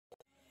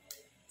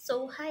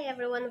So, hi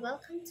everyone,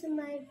 welcome to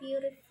my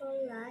beautiful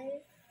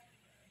life.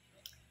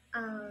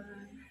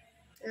 Um,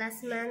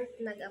 Last month,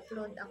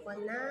 nag-upload ako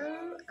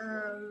ng,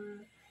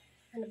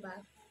 ano ba?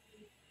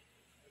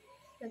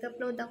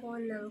 Nag-upload ako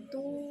ng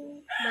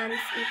 2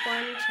 months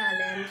Ipon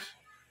challenge.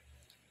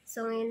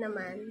 So, ngayon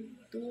naman,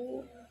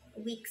 2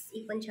 weeks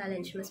Ipon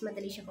challenge. Mas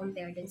madali siya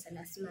compare dun sa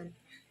last month.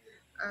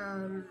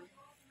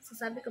 So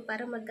sabi ko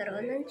para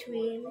magkaroon ng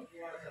thrill,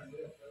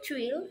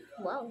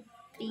 wow,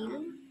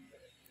 thrill,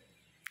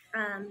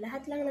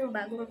 lahat lang ng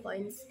bagong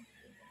coins,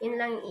 yun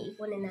lang yung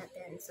iipunin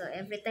natin. So,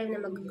 every time na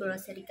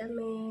mag-grocery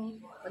kami,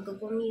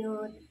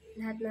 mag-commute,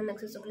 lahat na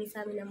nagsusukli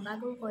sa amin ng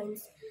bagong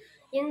coins,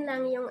 yun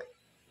lang yung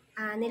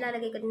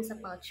nilalagay ko din sa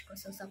pouch ko.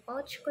 So, sa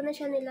pouch ko na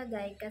siya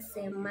nilagay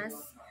kasi mas,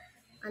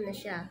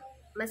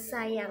 mas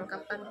sayang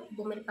kapag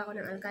bumili pa ako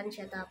ng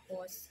alkansya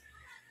tapos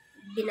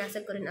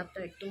binasag ko rin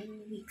after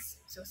 2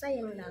 weeks. So,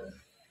 sayang lang.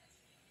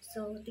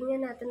 So,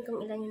 tingnan natin kung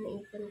ilan yung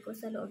naipon ko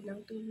sa loob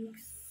ng 2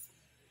 weeks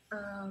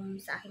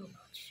sa aking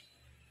pouch.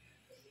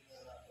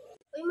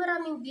 Uy,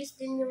 maraming views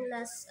din yung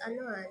last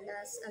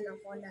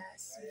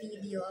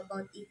video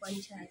about Ipon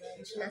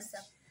Challenge.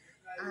 Nasa,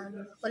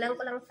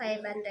 kulang-kulang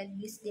 500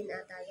 views din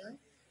ata yun.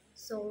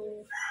 So,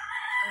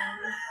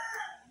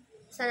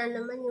 sana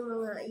naman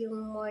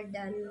yung more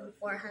than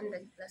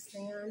 400 plus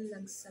na yun,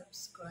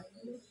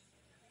 nag-subscribe.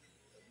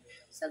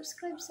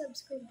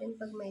 Subscribe din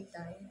pag may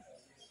time.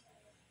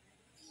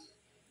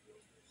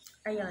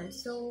 Ayun,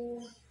 so,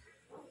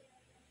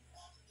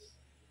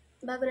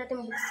 bago natin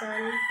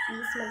buksan,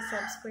 please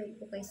mag-subscribe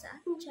po kayo sa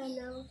aking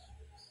channel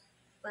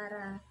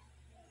para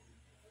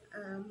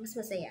mas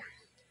masaya.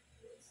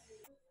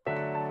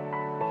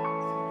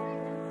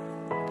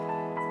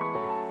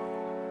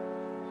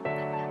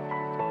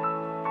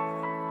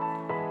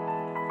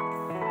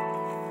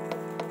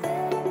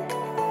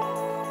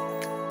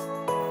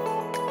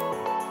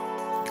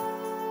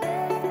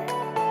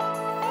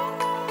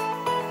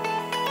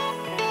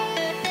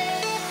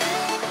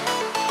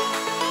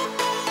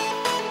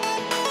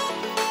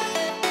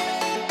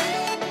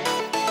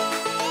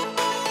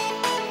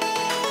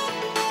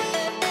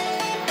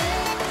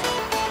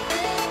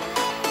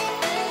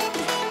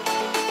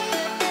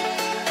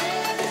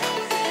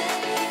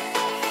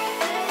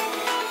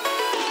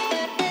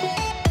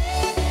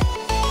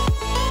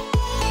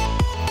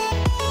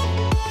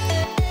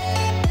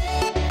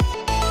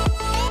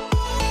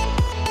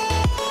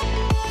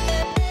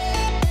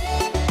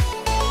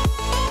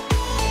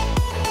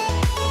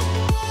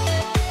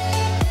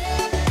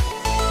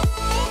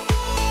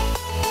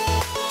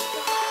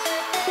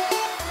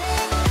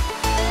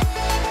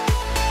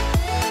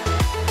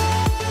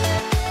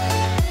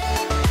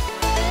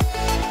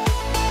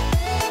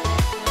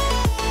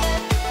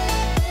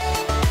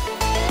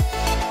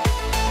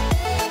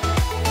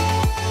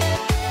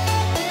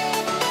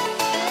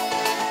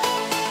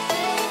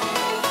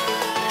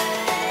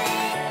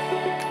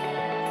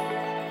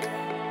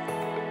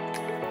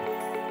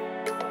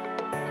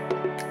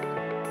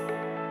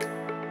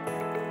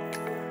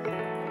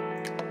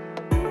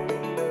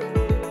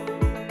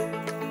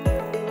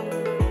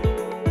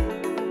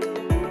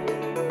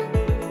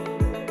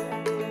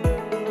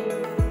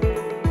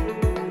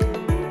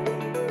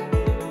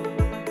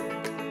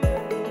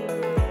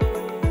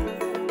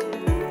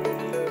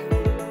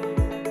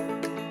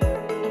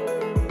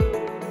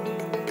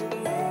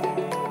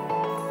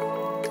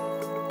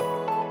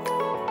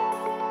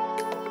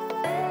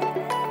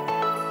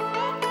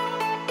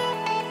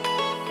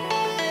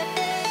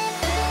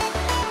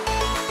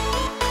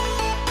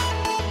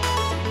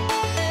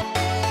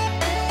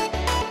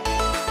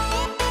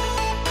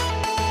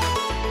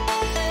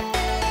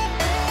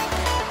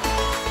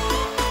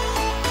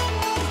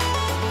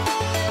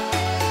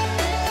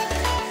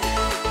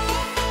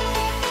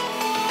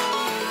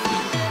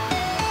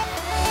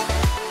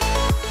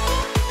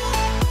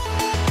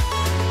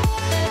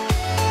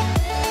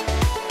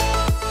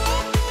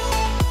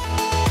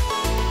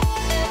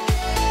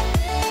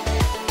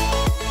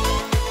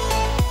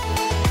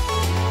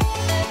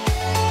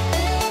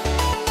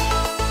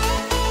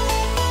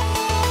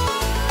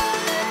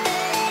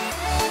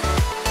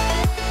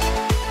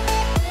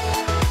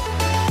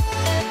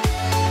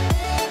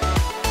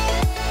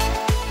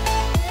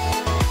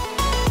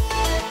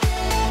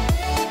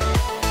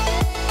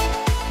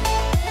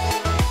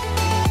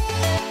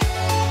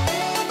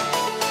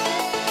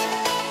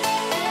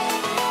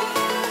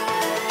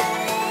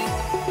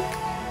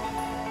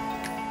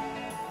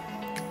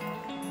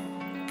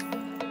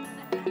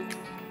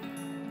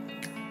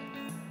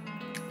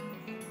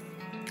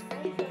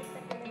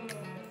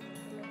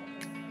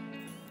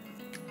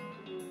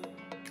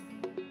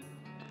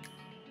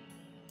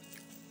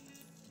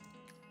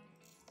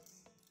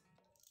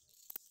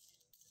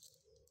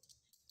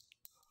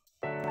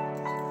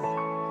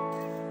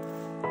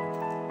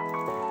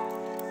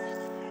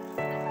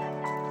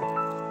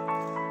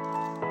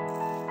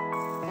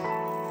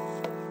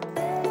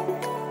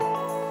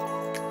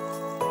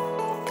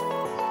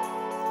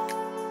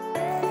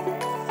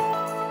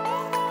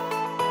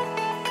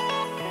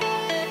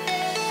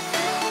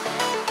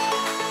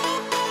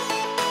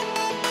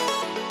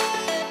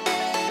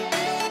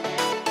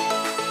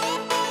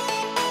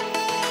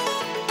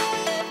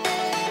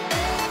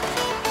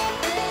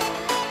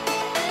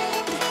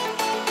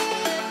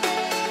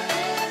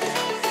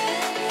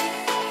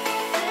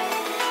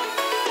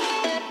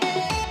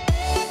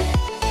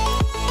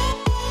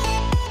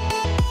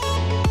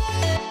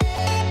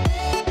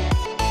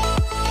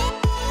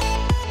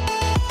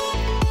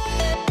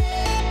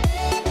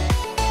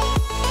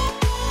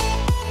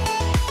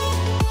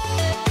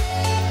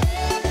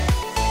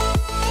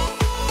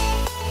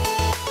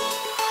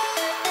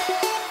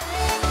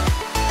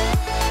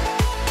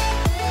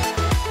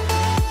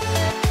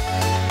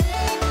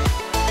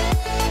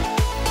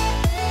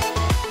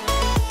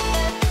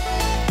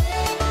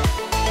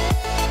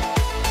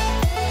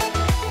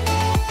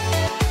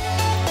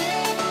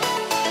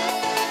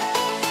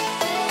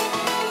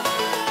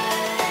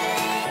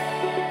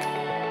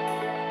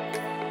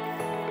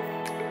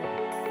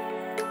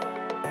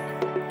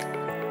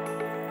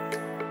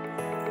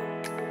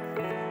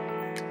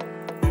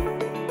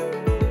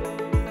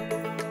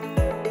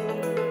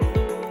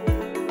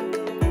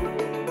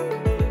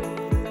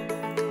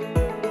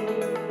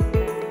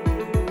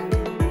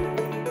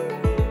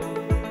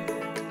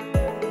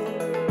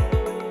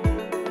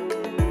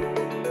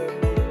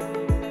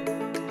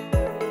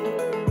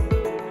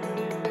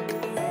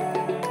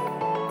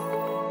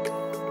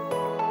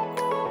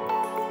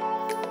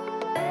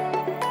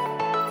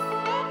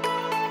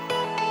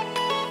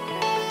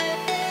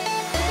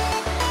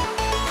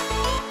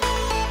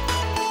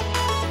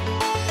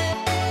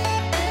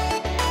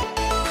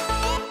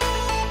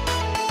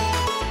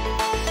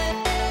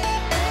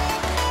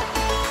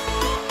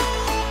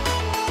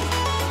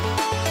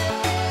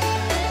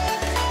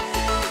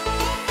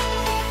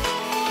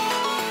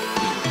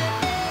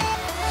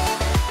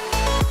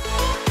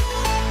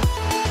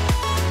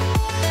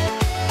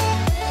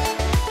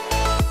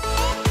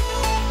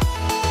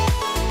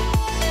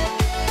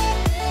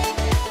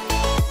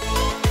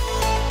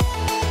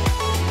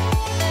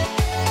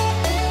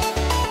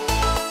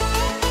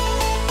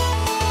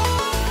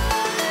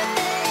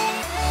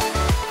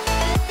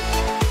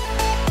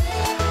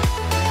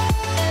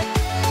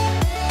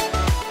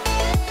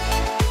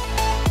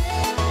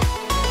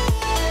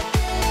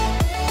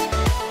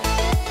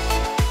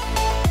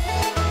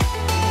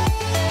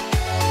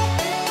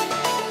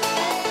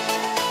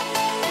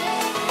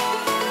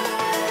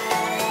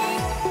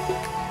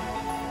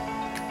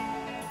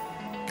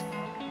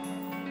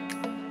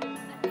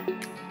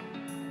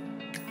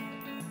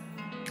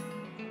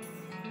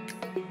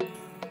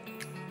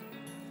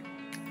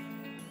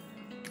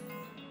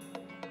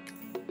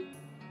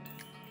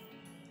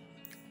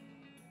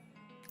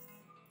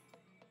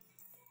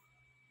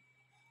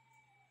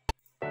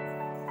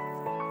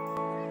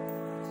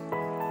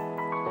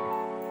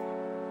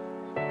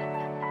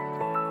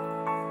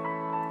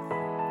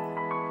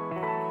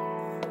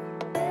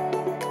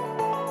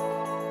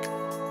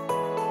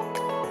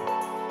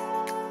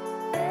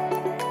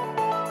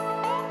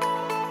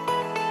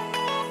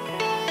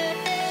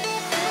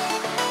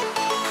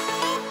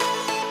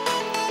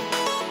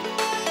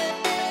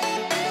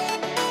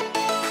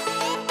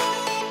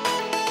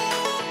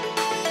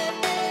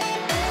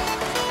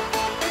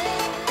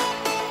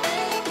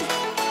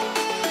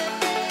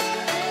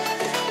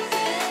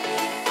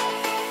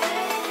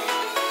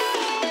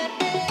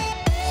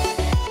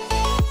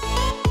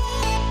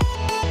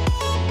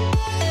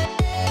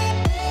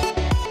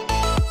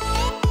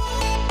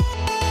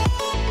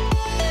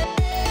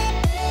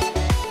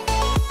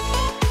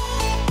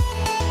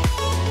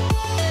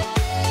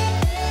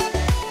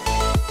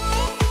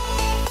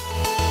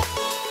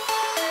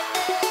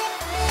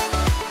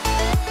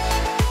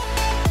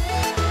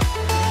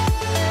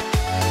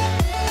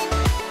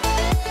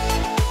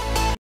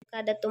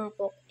 Kada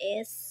tumpok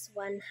is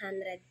 100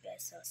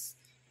 pesos.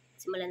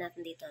 Simulan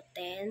natin dito.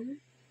 10,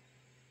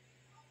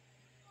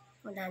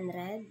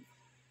 100,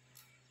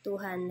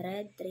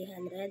 200,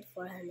 300,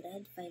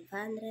 400,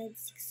 500,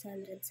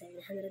 600,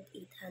 700,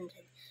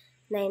 800,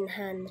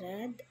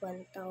 900,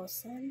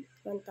 1,000,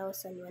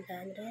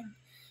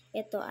 1,100.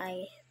 Ito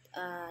ay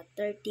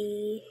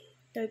 32.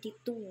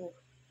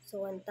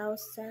 So,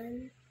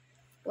 1,132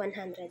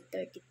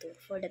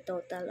 for the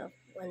total of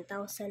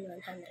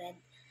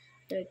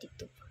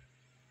 1,132.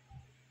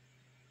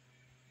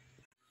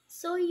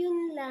 So,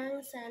 yun lang.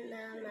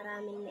 Sana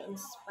maraming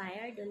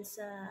na-inspire dun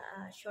sa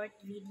short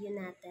video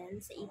natin,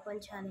 sa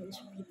Ipon Challenge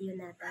video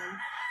natin.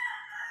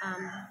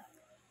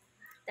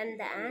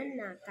 Tandaan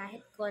na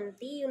kahit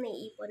konti yung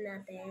naiipon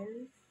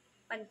natin,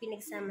 pag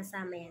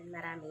pinagsama-sama yan,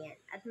 marami yan.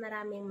 At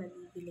maraming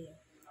mabibili.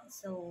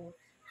 So,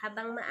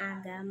 habang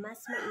maaga,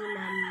 mas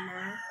mainam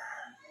na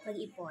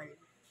mag-ipon.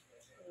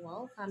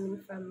 Wow,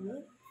 coming from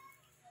me.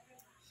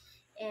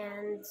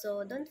 And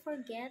so, don't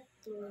forget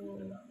to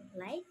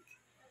like,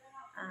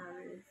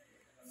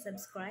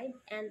 subscribe,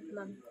 and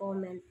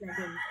mag-comment na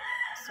din.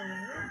 So,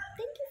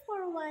 thank you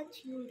for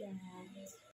watching, guys.